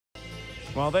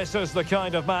Well, this is the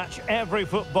kind of match every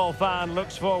football fan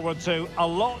looks forward to. A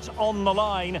lot on the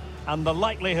line and the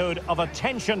likelihood of a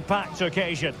tension-packed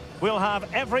occasion. We'll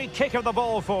have every kick of the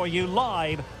ball for you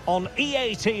live on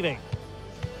EA TV.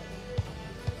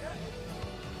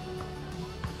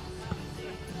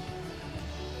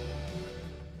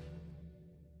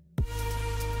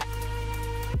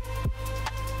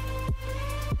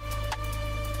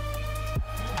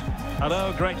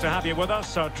 Hello, great to have you with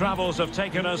us. Our travels have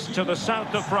taken us to the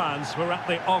south of France. We're at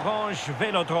the Orange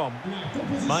Vélodrome.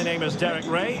 My name is Derek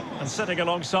Ray, and sitting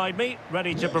alongside me,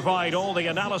 ready to provide all the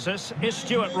analysis, is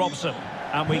Stuart Robson.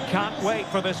 And we can't wait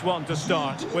for this one to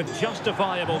start with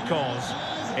justifiable cause.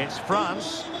 It's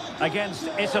France against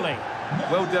Italy.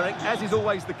 Well, Derek, as is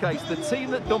always the case, the team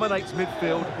that dominates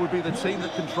midfield will be the team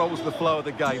that controls the flow of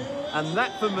the game. And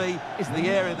that, for me, is the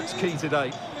area that's key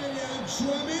today.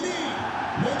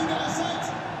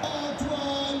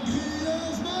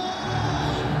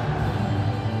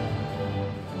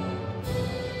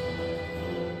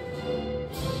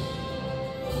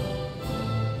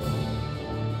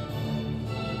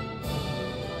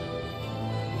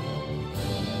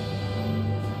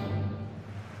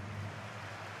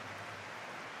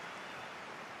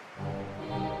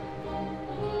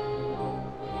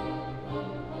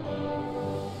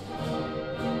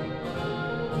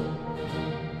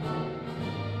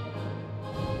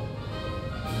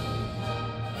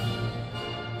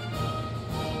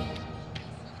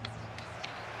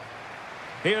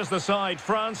 Here's the side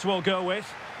France will go with.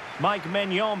 Mike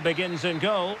Maignan begins in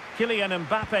goal. Kylian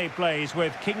Mbappe plays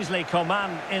with Kingsley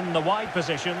Coman in the wide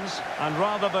positions. And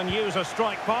rather than use a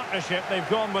strike partnership, they've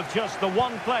gone with just the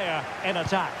one player in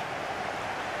attack.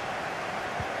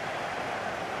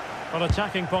 Well,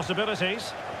 attacking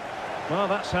possibilities. Well,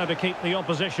 that's how to keep the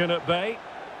opposition at bay.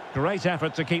 Great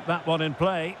effort to keep that one in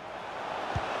play.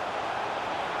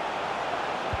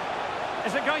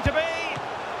 Is it going to be?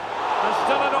 There's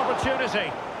still an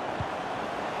opportunity.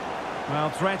 Well,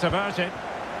 threat averted.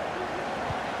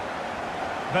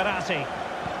 Verratti.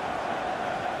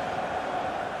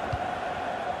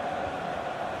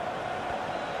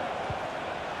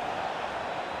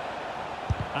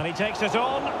 And he takes it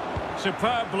on.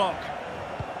 Superb block.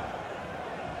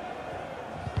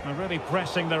 They're really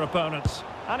pressing their opponents.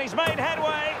 And he's made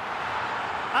headway.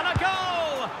 And a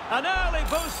goal! An early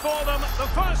boost for them. The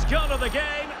first goal of the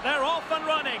game. They're off and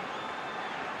running.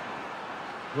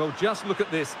 Well, just look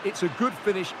at this. It's a good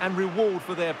finish and reward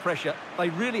for their pressure. They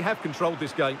really have controlled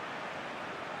this game.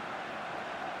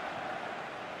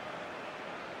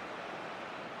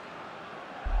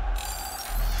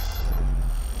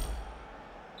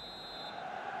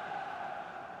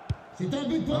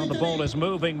 Well, the ball is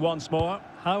moving once more.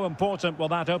 How important will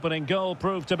that opening goal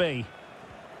prove to be?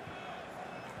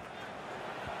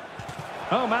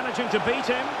 Oh, managing to beat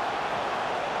him.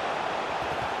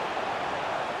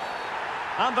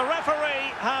 And the referee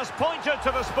has pointed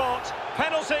to the spot.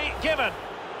 Penalty given.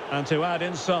 And to add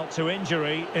insult to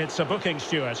injury, it's a booking,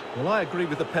 Stuart. Well, I agree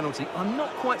with the penalty. I'm not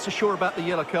quite so sure about the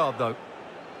yellow card, though.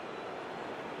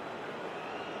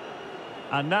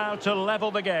 And now to level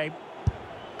the game.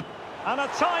 And a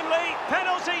timely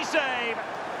penalty save.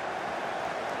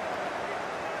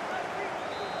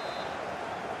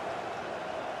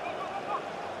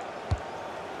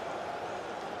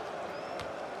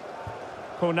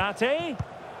 Konate.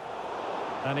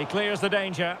 And he clears the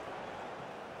danger.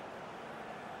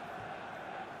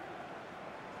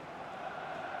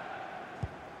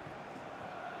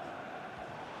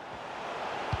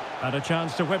 And a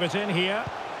chance to whip it in here.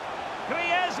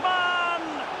 Griezmann!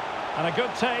 And a good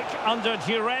take under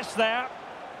duress there.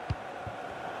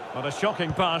 What a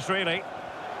shocking pass, really.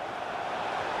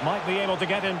 Might be able to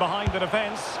get in behind the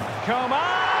defence. Coman!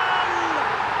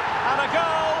 And a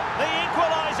goal, the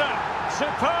equaliser.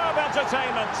 Superb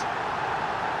entertainment.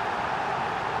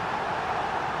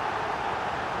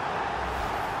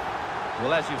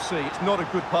 Well, as you see, it's not a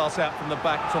good pass out from the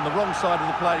back. It's on the wrong side of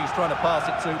the player he's trying to pass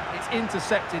it to. It's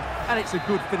intercepted, and it's a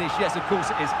good finish. Yes, of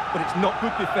course it is, but it's not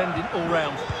good defending all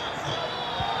round.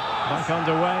 Back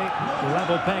underway,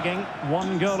 level pegging,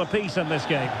 1 goal apiece in this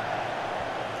game.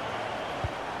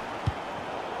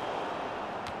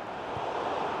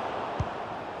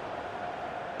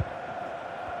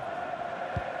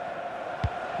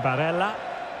 Barella.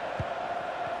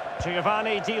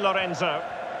 Giovanni Di Lorenzo.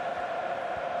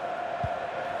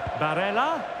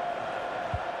 Barella.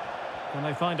 Can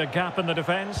they find a gap in the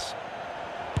defence?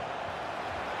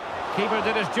 Keeper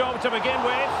did his job to begin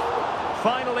with.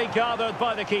 Finally gathered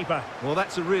by the keeper. Well,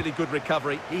 that's a really good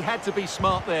recovery. He had to be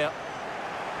smart there.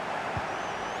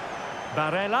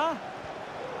 Barella.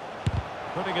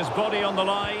 Putting his body on the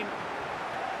line.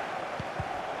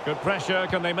 Good pressure,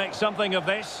 can they make something of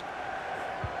this?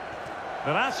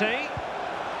 Verratti.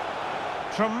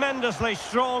 Tremendously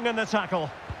strong in the tackle.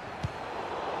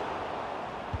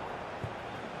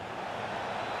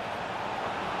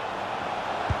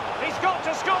 He's got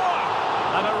to score!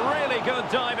 And a really good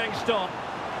diving stop.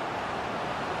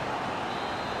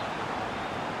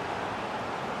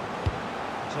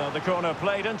 So the corner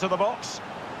played into the box.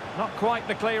 Not quite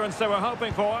the clearance they were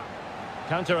hoping for.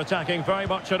 Counter-attacking very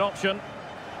much an option.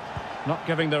 Not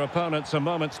giving their opponents a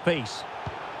moment's peace.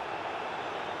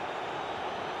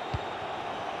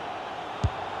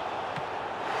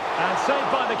 And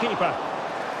saved by the keeper.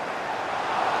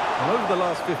 Well, over the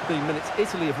last 15 minutes,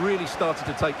 Italy have really started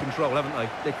to take control, haven't they?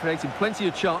 They're creating plenty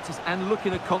of chances and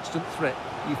looking a constant threat.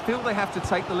 You feel they have to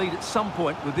take the lead at some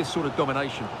point with this sort of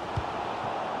domination.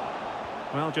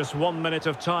 Well, just 1 minute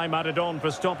of time added on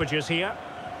for stoppages here.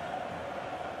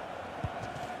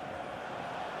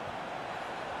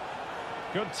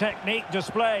 Good technique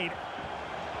displayed.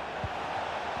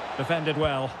 Defended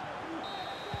well.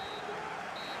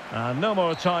 And no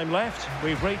more time left.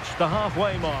 We've reached the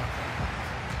halfway mark.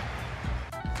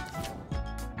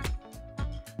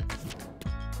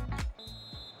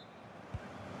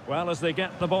 Well, as they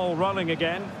get the ball rolling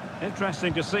again,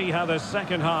 interesting to see how the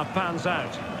second half pans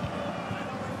out.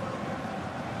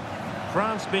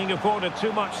 France being afforded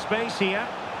too much space here.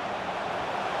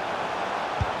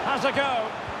 Has a go.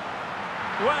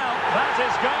 Well, that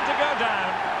is going to go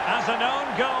down as an own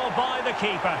goal by the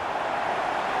keeper.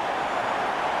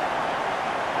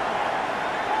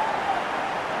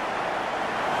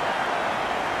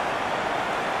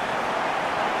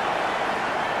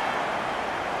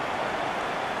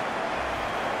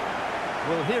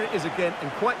 Well, here it is again,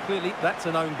 and quite clearly that's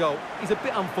an own goal. He's a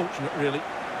bit unfortunate, really.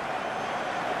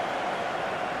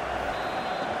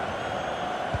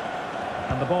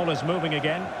 And the ball is moving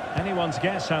again. Anyone's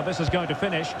guess how this is going to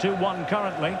finish. 2-1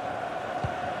 currently.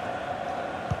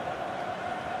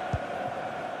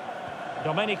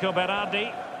 Domenico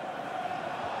Berardi.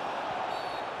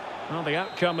 Well, the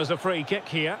outcome is a free kick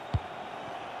here.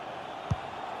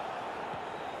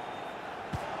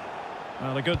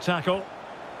 Well, a good tackle.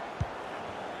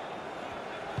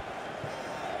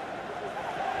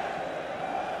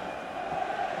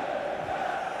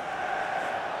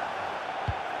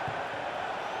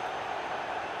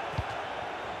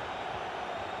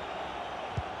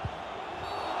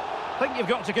 I think you've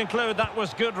got to conclude that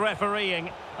was good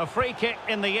refereeing. A free kick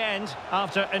in the end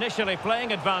after initially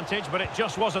playing advantage, but it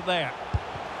just wasn't there.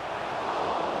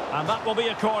 And that will be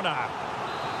a corner.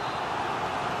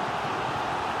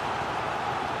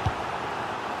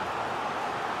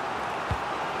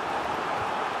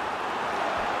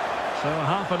 So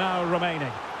half an hour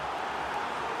remaining.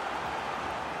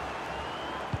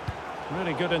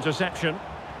 Really good interception.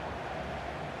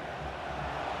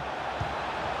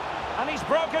 And he's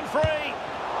broken free.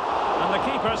 And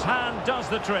the keeper's hand does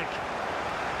the trick.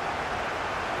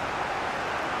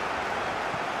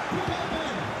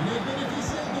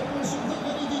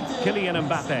 Kylian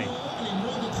Mbappe.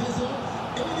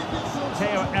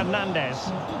 Theo Hernandez.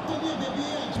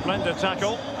 Splendid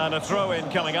tackle and a throw-in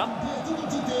coming up.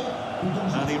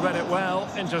 And he read it well,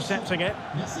 intercepting it.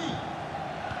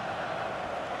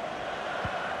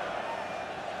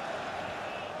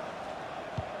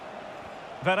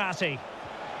 Verratti.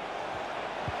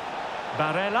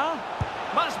 Barella.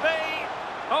 Must be.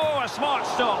 Oh, a smart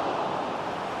stop.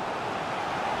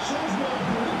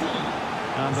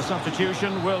 And the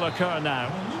substitution will occur now.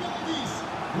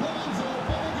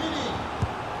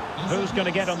 Who's going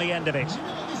to get on the end of it?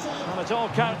 Well, it all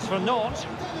counts for naught.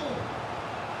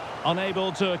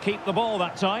 Unable to keep the ball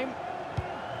that time.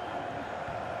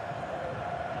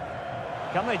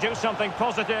 Can they do something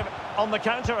positive on the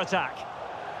counter-attack?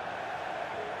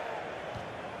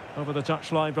 Over the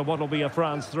touchline for what will be a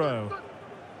France throw.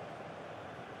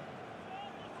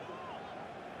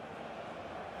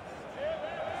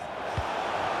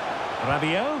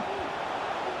 Rabiot.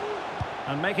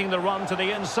 And making the run to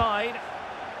the inside.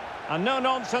 And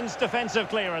no-nonsense defensive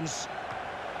clearance.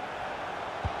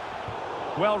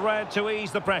 Well read to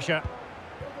ease the pressure.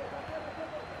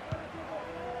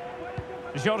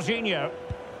 Jorginho.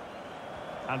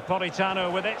 And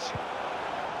Politano with it.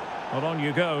 Well, on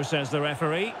you go, says the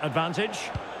referee. Advantage.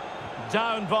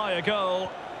 Down by a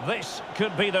goal. This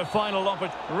could be the final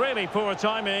opportunity. Really poor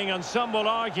timing, and some will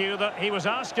argue that he was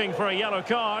asking for a yellow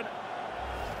card.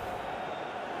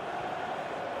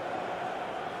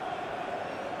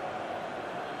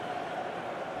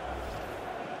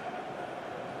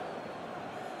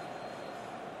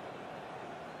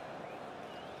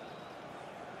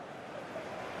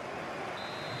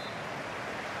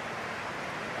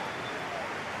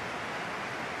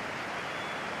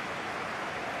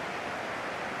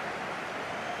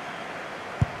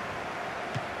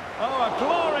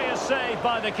 save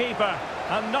by the keeper.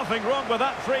 And nothing wrong with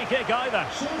that free kick either.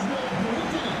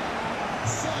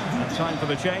 Time for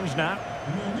the change now.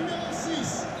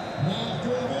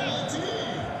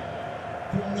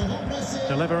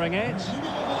 Delivering it.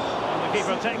 And the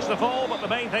keeper takes the fall, but the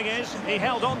main thing is he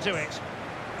held on to it.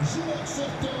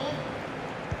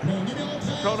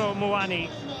 Kono Muani.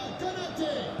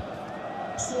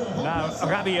 Now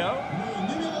Rabiot.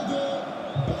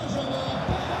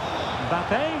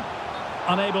 Mbappe.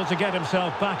 Unable to get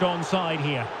himself back on side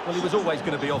here. Well, he was always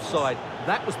going to be offside.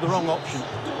 That was the wrong option.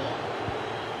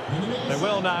 They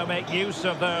will now make use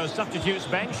of their substitutes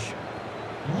bench.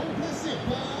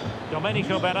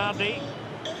 Domenico Berardi.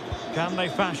 Can they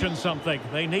fashion something?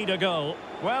 They need a goal.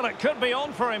 Well, it could be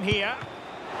on for him here.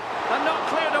 And not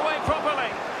cleared away properly.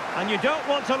 And you don't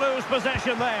want to lose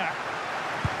possession there.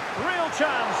 Real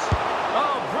chance.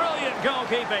 Oh, brilliant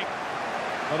goalkeeping.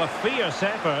 Well, a fierce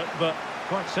effort, but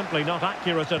quite simply not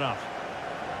accurate enough.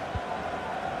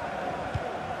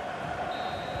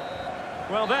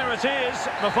 Well, there it is,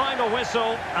 the final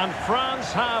whistle, and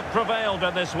France have prevailed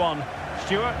in this one.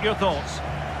 Stuart, your thoughts?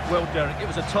 Well, Derek, it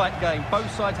was a tight game.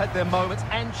 Both sides had their moments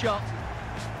and chances.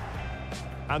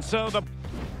 And so the